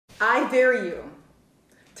I dare you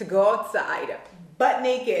to go outside butt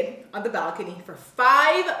naked on the balcony for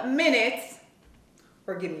 5 minutes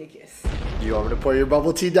or give me a kiss. You want me to pour your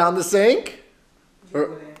bubble tea down the sink?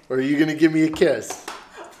 Or are you gonna give me a kiss?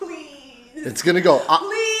 Please. It's gonna go.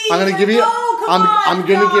 Please. I'm gonna give you. No, I'm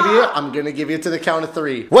gonna give you to the count of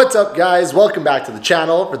 3. What's up, guys? Welcome back to the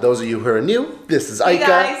channel. For those of you who are new, this is Ika.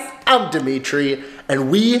 Guys. I'm Dimitri,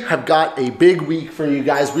 and we have got a big week for you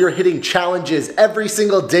guys. We are hitting challenges every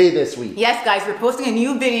single day this week. Yes, guys, we're posting a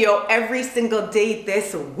new video every single day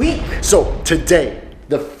this week. So today,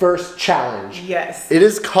 the first challenge. Yes. It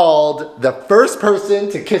is called the first person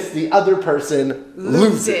to kiss the other person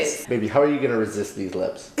loses. Baby, how are you gonna resist these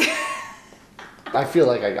lips? I feel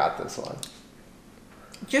like I got this one.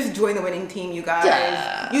 Just join the winning team, you guys.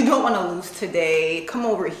 Yeah. You don't want to lose today. Come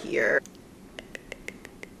over here.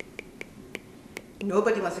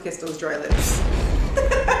 Nobody wants to kiss those dry lips.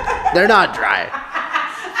 They're not dry.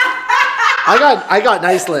 I got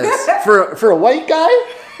nice lips. For a white guy?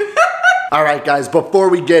 All right, guys, before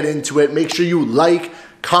we get into it, make sure you like,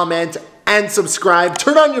 comment, and subscribe.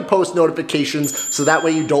 Turn on your post notifications so that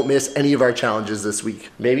way you don't miss any of our challenges this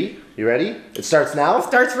week. Baby, you ready? It starts now? It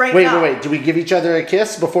starts right now. Wait. Do we give each other a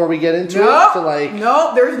kiss before we get into it?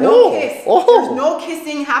 No, there's no kiss. Oh. There's no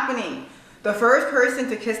kissing happening. The first person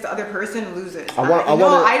to kiss the other person loses.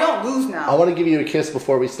 I don't lose now. I want to give you a kiss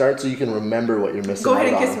before we start so you can remember what you're missing. Go ahead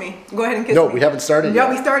and kiss me. Go ahead and kiss me. No, we haven't started yet. Yeah,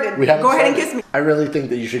 we started. Go ahead and kiss me. I really think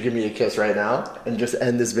that you should give me a kiss right now and just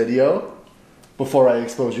end this video before I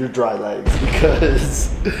expose your dry legs, because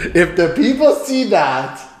if the people see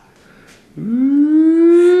that,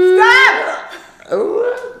 Stop!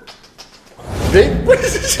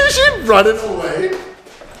 She's running away.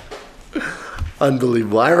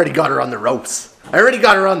 Unbelievable. I already got her on the ropes. Oh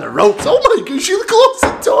my god, she closed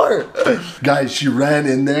the door. Guys, she ran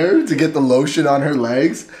in there to get the lotion on her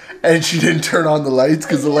legs and she didn't turn on the lights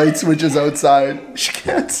because the light switch is outside. She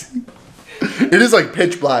can't see. It is like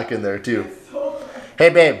pitch black in there too. Hey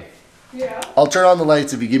babe. Yeah. I'll turn on the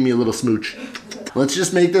lights if you give me a little smooch. Let's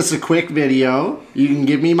just make this a quick video. You can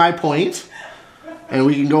give me my point and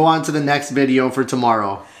we can go on to the next video for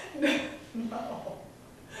tomorrow.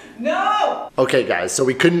 No! Okay guys, so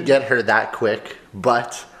we couldn't get her that quick,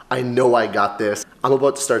 but I know I got this. I'm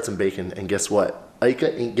about to start some bacon, and guess what?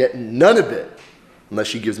 Ika ain't getting none of it unless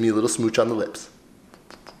she gives me a little smooch on the lips.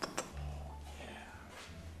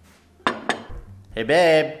 Hey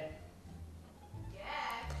babe. Yeah.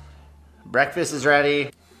 Breakfast is ready.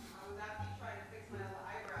 I was actually trying to fix my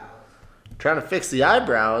eyebrows. Trying to fix the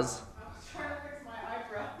eyebrows? I was trying to fix my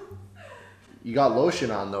eyebrows. You got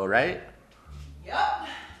lotion on though, right? Yup.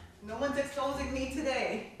 No one's exposing me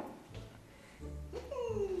today.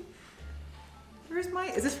 Where's my,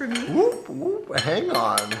 is this for me? Whoop, whoop. Hang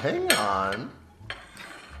on.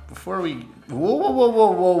 Before we,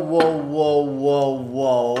 whoa,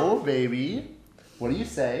 baby. What do you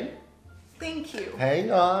say? Thank you.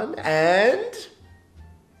 Hang on, and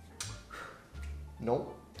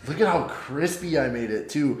nope. Look at how crispy I made it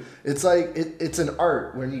too. It's like, it's an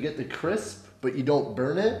art when you get the crisp, but you don't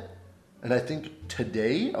burn it. And I think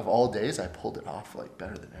today, of all days, I pulled it off like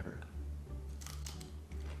better than ever.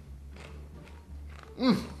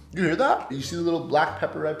 You hear that? You see the little black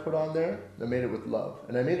pepper I put on there? I made it with love.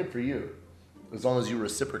 And I made it for you. As long as you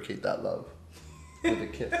reciprocate that love with a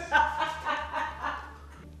kiss.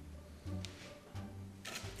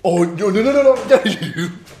 Oh, no.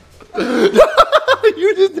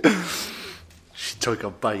 You just... She took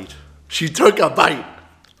a bite.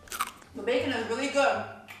 The bacon is really good.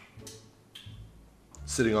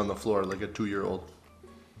 Sitting on the floor like a 2-year-old.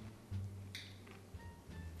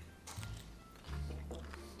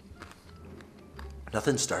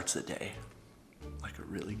 Nothing starts the day like a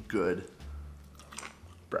really good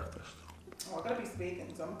breakfast. Oh, I got a piece of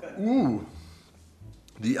bacon, so I'm good. Ooh,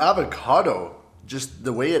 the avocado, just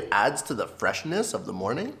the way it adds to the freshness of the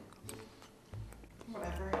morning.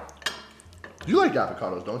 Whatever. You like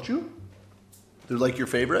avocados, don't you? They're like your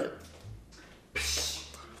favorite?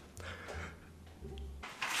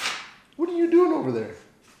 What are you doing over there?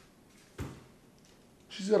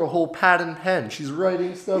 She's got a whole pad and pen. She's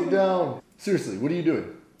writing stuff down. Seriously, what are you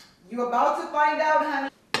doing? You about to find out,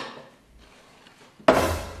 honey.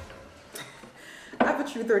 I have a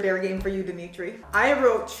truth or dare game for you, Dimitri. I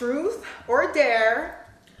wrote truth or dare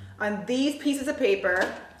on these pieces of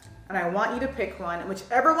paper, and I want you to pick one. And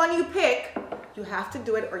whichever one you pick, you have to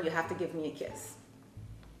do it or you have to give me a kiss.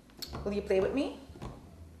 Will you play with me?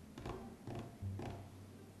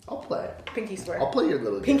 I'll play. Pinky swear. I'll play your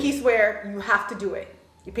little game. Pinky swear, you have to do it.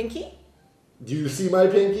 You pinky? Do you see my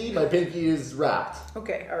pinky? My pinky is wrapped.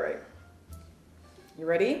 Okay, all right. You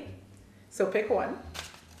ready? So pick one.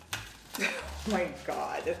 Oh my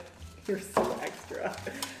God, you're so extra.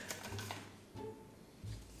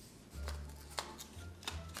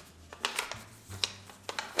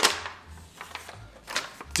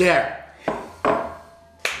 Dare.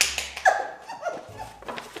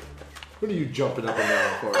 What are you jumping up and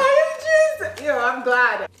down for? I'm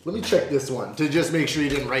glad. Let me check this one to just make sure you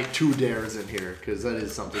didn't write 2 dares in here, because that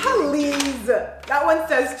is something. Please. That one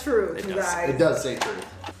says truth, you guys. It does say truth.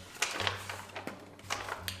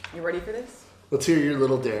 You ready for this? Let's hear your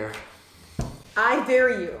little dare. I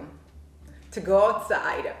dare you to go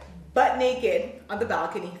outside butt naked on the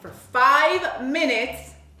balcony for 5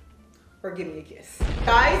 minutes or give me a kiss.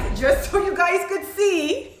 Guys, just so you guys could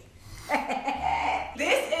see,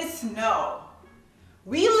 this is snow.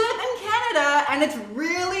 We live in Canada and it's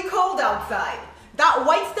really cold outside. That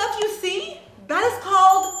white stuff you see, that is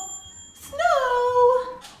called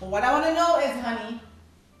snow. What I want to know is,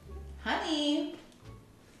 honey,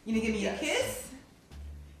 you gonna give me a kiss?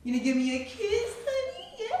 You gonna give me a kiss,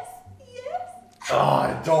 honey? Yes, yes. Oh,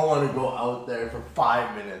 I don't want to go out there for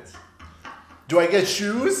 5 minutes. Do I get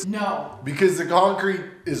shoes? No. Because the concrete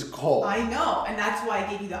is cold. I know, and that's why I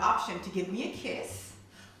gave you the option to give me a kiss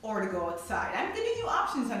or to go outside. I'm giving you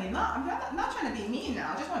options, honey. I'm not trying to be mean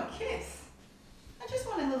now. I just want a kiss. I just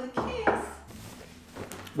want a little kiss.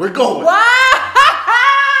 We're going.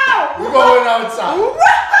 Wow! We're going outside.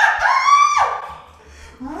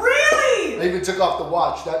 Really? I even took off the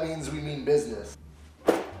watch. That means we mean business.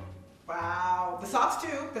 Wow. The socks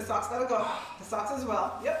too. The socks gotta go. The socks as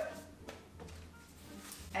well. Yep.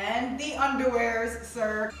 And the underwears,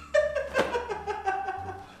 sir.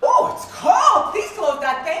 Oh, it's cold. Please close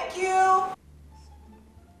that. Thank you.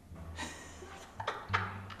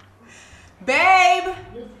 Babe.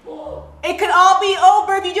 It could all be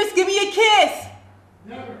over if you just give me a kiss.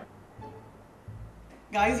 Never.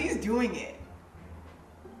 Guys, he's doing it.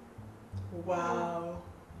 Wow.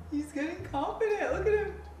 He's getting confident. Look at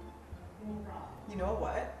him. You know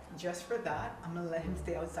what? Just for that, I'm gonna let him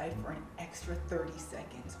stay outside for an extra 30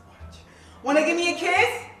 seconds. Watch. Wanna give me a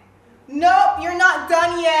kiss? Nope, you're not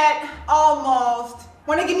done yet. Almost.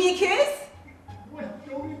 Wanna give me a kiss?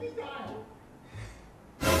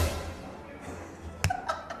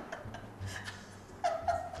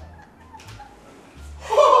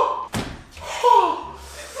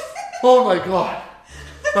 Oh my God.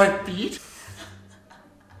 My feet?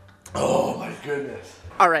 Oh my goodness.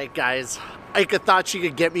 All right, guys. Ika thought she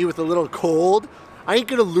could get me with a little cold. I ain't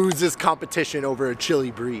gonna lose this competition over a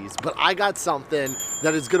chilly breeze, but I got something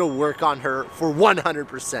that is gonna work on her for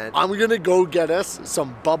 100%. I'm gonna go get us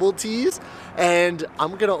some bubble teas, and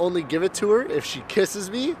I'm gonna only give it to her if she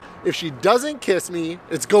kisses me. If she doesn't kiss me,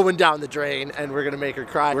 it's going down the drain, and we're gonna make her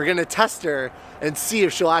cry. We're gonna test her and see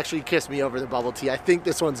if she'll actually kiss me over the bubble tea. I think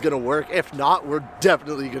this one's gonna work. If not, we're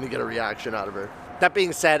definitely gonna get a reaction out of her. That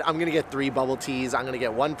being said, I'm gonna get 3 bubble teas. I'm gonna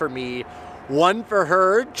get 1 for me, 1 for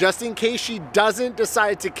her, just in case she doesn't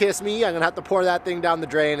decide to kiss me. I'm gonna have to pour that thing down the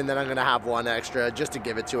drain, and then I'm gonna have 1 extra just to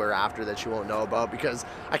give it to her after that she won't know about, because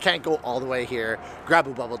I can't go all the way here, grab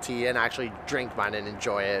a bubble tea, and actually drink mine and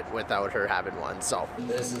enjoy it without her having one. So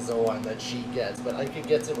this is the one that she gets, but Ika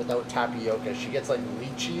gets it without tapioca. She gets like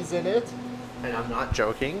lychees in it, and I'm not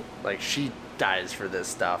joking. Like, she dies for this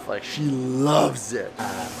stuff. Like, she loves it.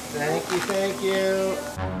 Thank you, thank you.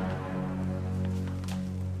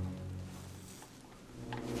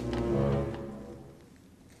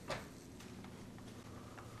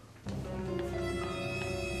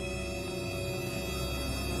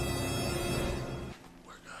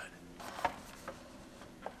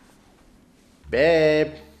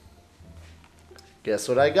 Babe, guess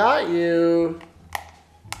what I got you?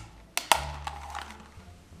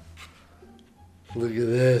 Look at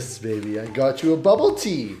this, baby. I got you a bubble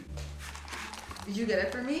tea. Did you get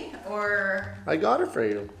it for me, or? I got it for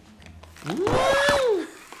you.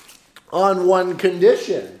 On one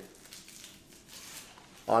condition.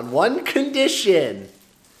 On one condition.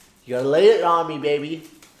 You gotta lay it on me, baby.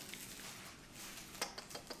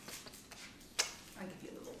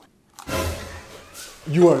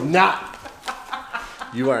 You are not.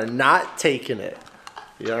 You are not taking it.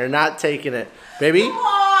 You are not taking it. Baby, Come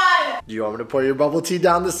on! do you want me to pour your bubble tea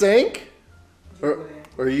down the sink? Or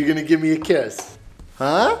are you going to give me a kiss?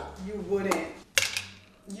 Huh? You wouldn't.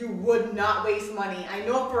 You would not waste money. I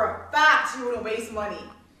know for a fact you wouldn't waste money.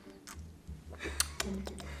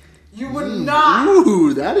 You would not.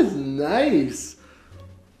 Ooh, that is nice.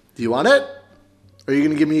 Do you want it? Or are you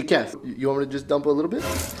going to give me a kiss? You want me to just dump a little bit?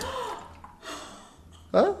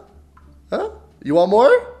 Huh? Huh? You want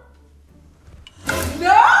more?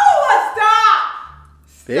 No! Stop!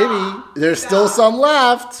 Baby. There's Stop. still some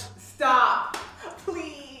left. Stop.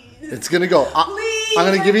 Please. It's gonna go. Please. I'm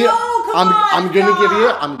gonna give you. No, come on, I'm gonna give you.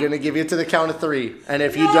 stop. I'm gonna give you to the count of 3. And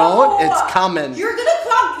if you don't, it's coming. You're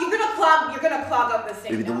gonna clog up this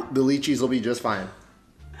thing. Maybe now. the lychees will be just fine.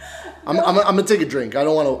 I'm gonna take a drink. I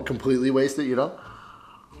don't want to completely waste it, you know.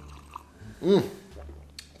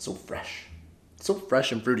 So fresh, so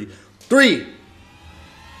fresh and fruity. 3,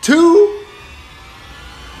 2,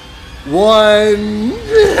 1.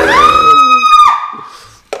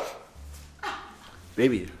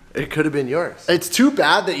 Baby, it could have been yours. It's too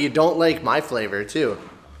bad that you don't like my flavor too,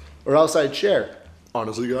 or else I'd share.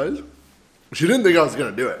 Honestly, guys, she didn't think I was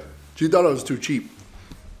gonna do it. She thought I was too cheap.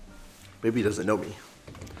 Baby doesn't know me.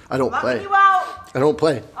 I don't play. Locking you out. I don't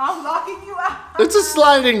play. I'm locking you out. It's a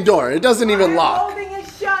sliding door. It doesn't even lock. I'm holding it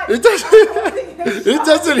shut. It doesn't. It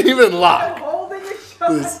doesn't even I'm lock. holding it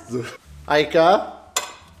shut. Aika.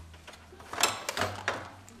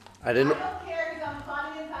 I didn't. I don't care because I'm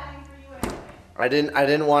plotting and planning for you anyway. I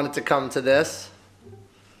didn't want it to come to this.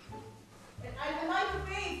 I like your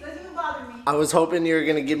face. Doesn't even bother me. I was hoping you were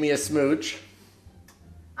gonna give me a smooch.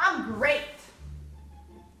 I'm great.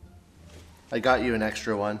 I got you an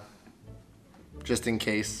extra one, just in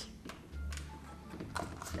case.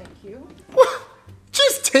 Thank you.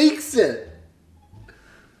 Just takes it.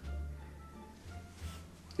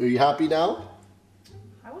 Are you happy now?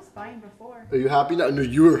 I was fine before. Are you happy now? No,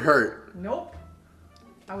 you were hurt. Nope.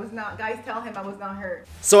 I was not. Guys, tell him I was not hurt.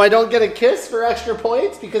 So I don't get a kiss for extra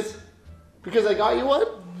points because I got you one?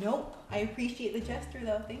 Nope. I appreciate the gesture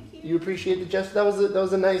though. Thank you. You appreciate the gesture? That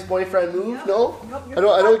was a nice boyfriend move. Yep. No, Nope, I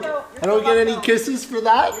don't still get any locked out. kisses for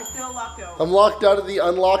that. You're still locked out. I'm locked out of the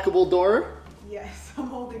unlockable door. Yes, I'm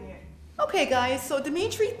holding it. Okay, guys. So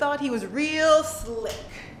Dimitri thought he was real slick.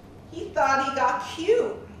 He thought he got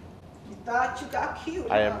cute. You thought you got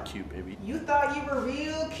cute. I huh? am cute, baby. You thought you were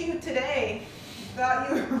real cute today. You thought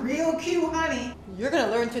you were real cute, honey. You're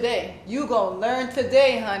gonna learn today. You gonna learn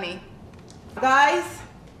today, honey. Guys,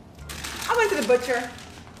 I went to the butcher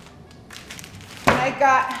and I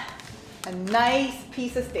got a nice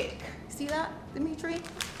piece of steak. See that, Dimitri?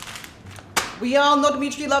 We all know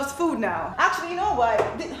Dimitri loves food now. Actually, you know what?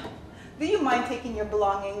 Do you mind taking your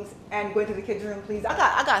belongings and going to the kids' room, please? I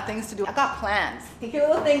got things to do. I got plans. Take your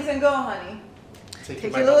little things and go, honey. Take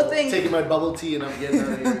your little things. Taking my bubble tea and I'm getting out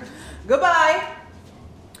of here. Goodbye.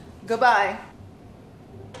 Goodbye.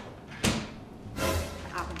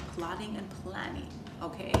 I've been plotting and planning,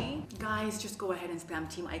 okay? Guys, just go ahead and spam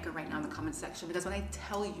Team Aika right now in the comment section because when I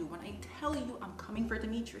tell you I'm coming for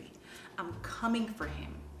Dimitri, I'm coming for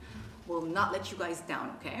him. Will not let you guys down,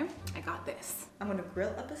 okay? I got this. I'm gonna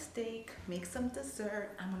grill up a steak, make some dessert.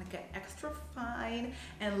 I'm gonna get extra fine,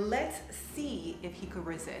 and let's see if he could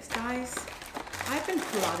resist. Guys, I've been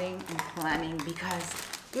plotting and planning because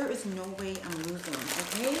there is no way I'm losing,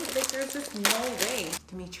 okay? Like, there's just no way.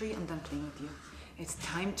 Dimitri, I'm done playing with you. It's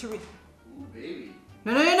time to Ooh, baby.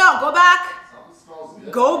 No, go back. Something smells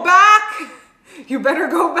good. Go back. You better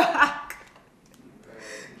go back.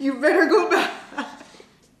 You better go back.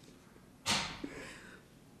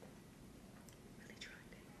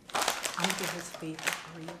 I'm gonna get his favorite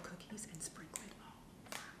Oreo cookies and sprinkle it all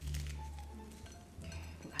over. Okay, I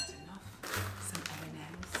think that's enough. Some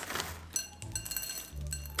M&Ms.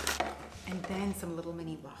 And then some little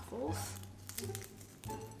mini waffles.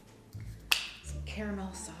 Some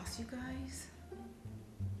caramel sauce, you guys.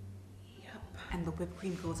 Yep. And the whipped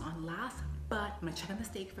cream goes on last, but I'm gonna check on the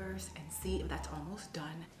steak first and see if that's almost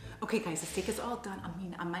done. Okay guys, the steak is all done. I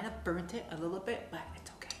mean, I might have burnt it a little bit, but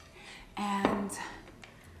it's okay. And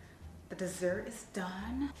the dessert is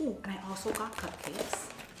done. Ooh, and I also got cupcakes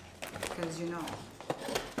because you know,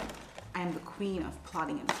 I am the queen of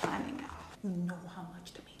plotting and planning now. You know how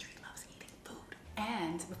much Dimitri loves eating food.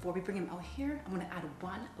 And before we bring him out here, I'm gonna add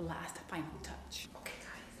one last final touch. Okay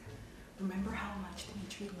guys, remember how much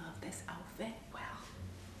Dimitri loved this outfit? Well,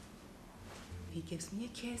 if he gives me a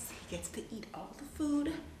kiss, he gets to eat all the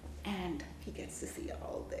food and he gets to see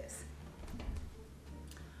all this.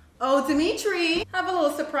 Oh, Dimitri, I have a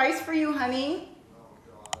little surprise for you, honey. Oh,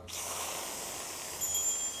 God.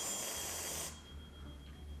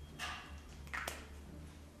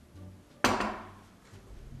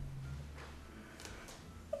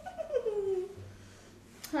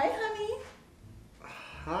 Hi, honey.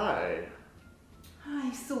 Hi.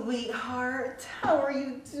 Hi, sweetheart. How are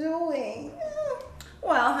you doing?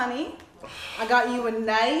 Well, honey, I got you a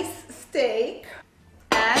nice steak.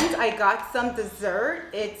 And I got some dessert.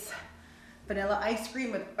 It's vanilla ice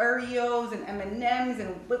cream with Oreos and M&Ms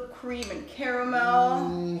and whipped cream and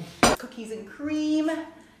caramel, cookies and cream,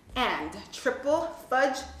 and triple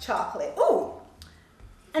fudge chocolate. Ooh,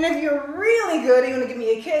 And if you're really good and you want to give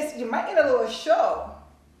me a kiss, you might get a little show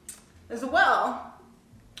as well.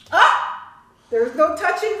 Ah! There's no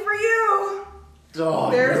touching for you. Oh,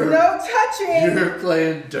 there's no touching. You're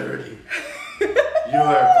playing dirty. You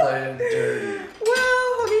are playing dirty.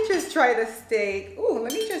 Well, let me just try the steak. Ooh,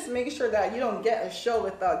 let me just make sure that you don't get a show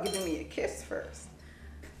without giving me a kiss first.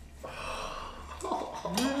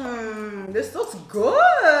 This looks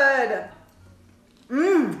good.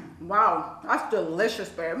 Wow, that's delicious,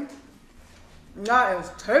 babe. That is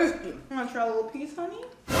tasty. You want to try a little piece, honey?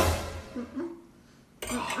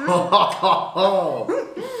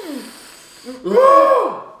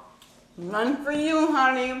 None for you,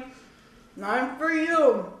 honey. None for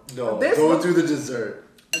you. No, go to the dessert.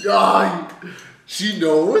 Oh, she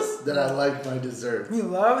knows that I like my dessert. He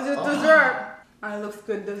loves his dessert. Oh, it looks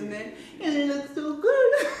good, doesn't it? And it looks so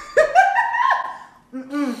good.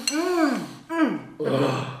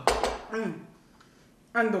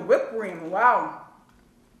 And the whipped cream, wow.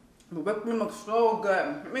 The whipped cream looks so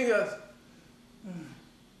good. Let me just.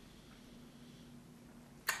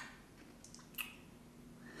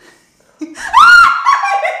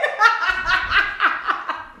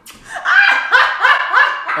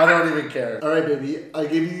 I don't even care. All right, baby. I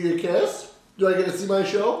gave you your kiss. Do I get to see my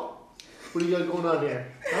show? What do you got going on here?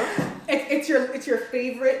 Huh? It's your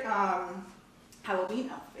favorite Halloween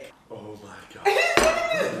outfit. Oh my god.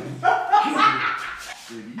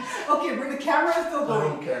 Okay, bring the camera still going. I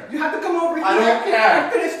don't care. You have to come over here. I don't care.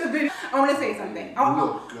 And finish the video. I want to say something. You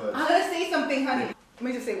look good. I'm gonna say something, honey. Let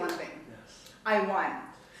me just say one thing. Yes. I won.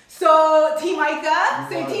 So, Team Ika,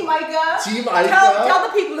 say Team Ika. Team Ika. Tell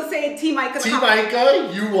the people to say Team Ika. Team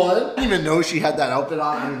Ika, you won. I didn't even know she had that outfit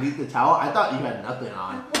on underneath the towel. I thought you had nothing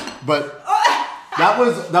on. But that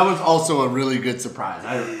was also a really good surprise.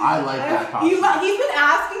 I like that costume. He's been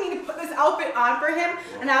asking me to put this outfit on for him,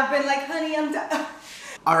 and I've been like, honey, I'm done.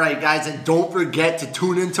 All right, guys, and don't forget to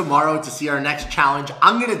tune in tomorrow to see our next challenge.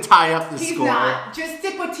 I'm gonna tie up the score. He's not. Just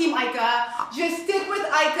stick with Team Ika. Just stick with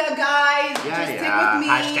Ika, guys. Just stick with me.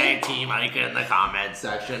 Hashtag Team Ika in the comments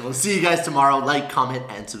section. We'll see you guys tomorrow. Like, comment,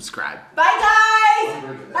 and subscribe. Bye, guys.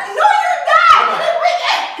 I know you're not.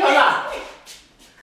 Come on.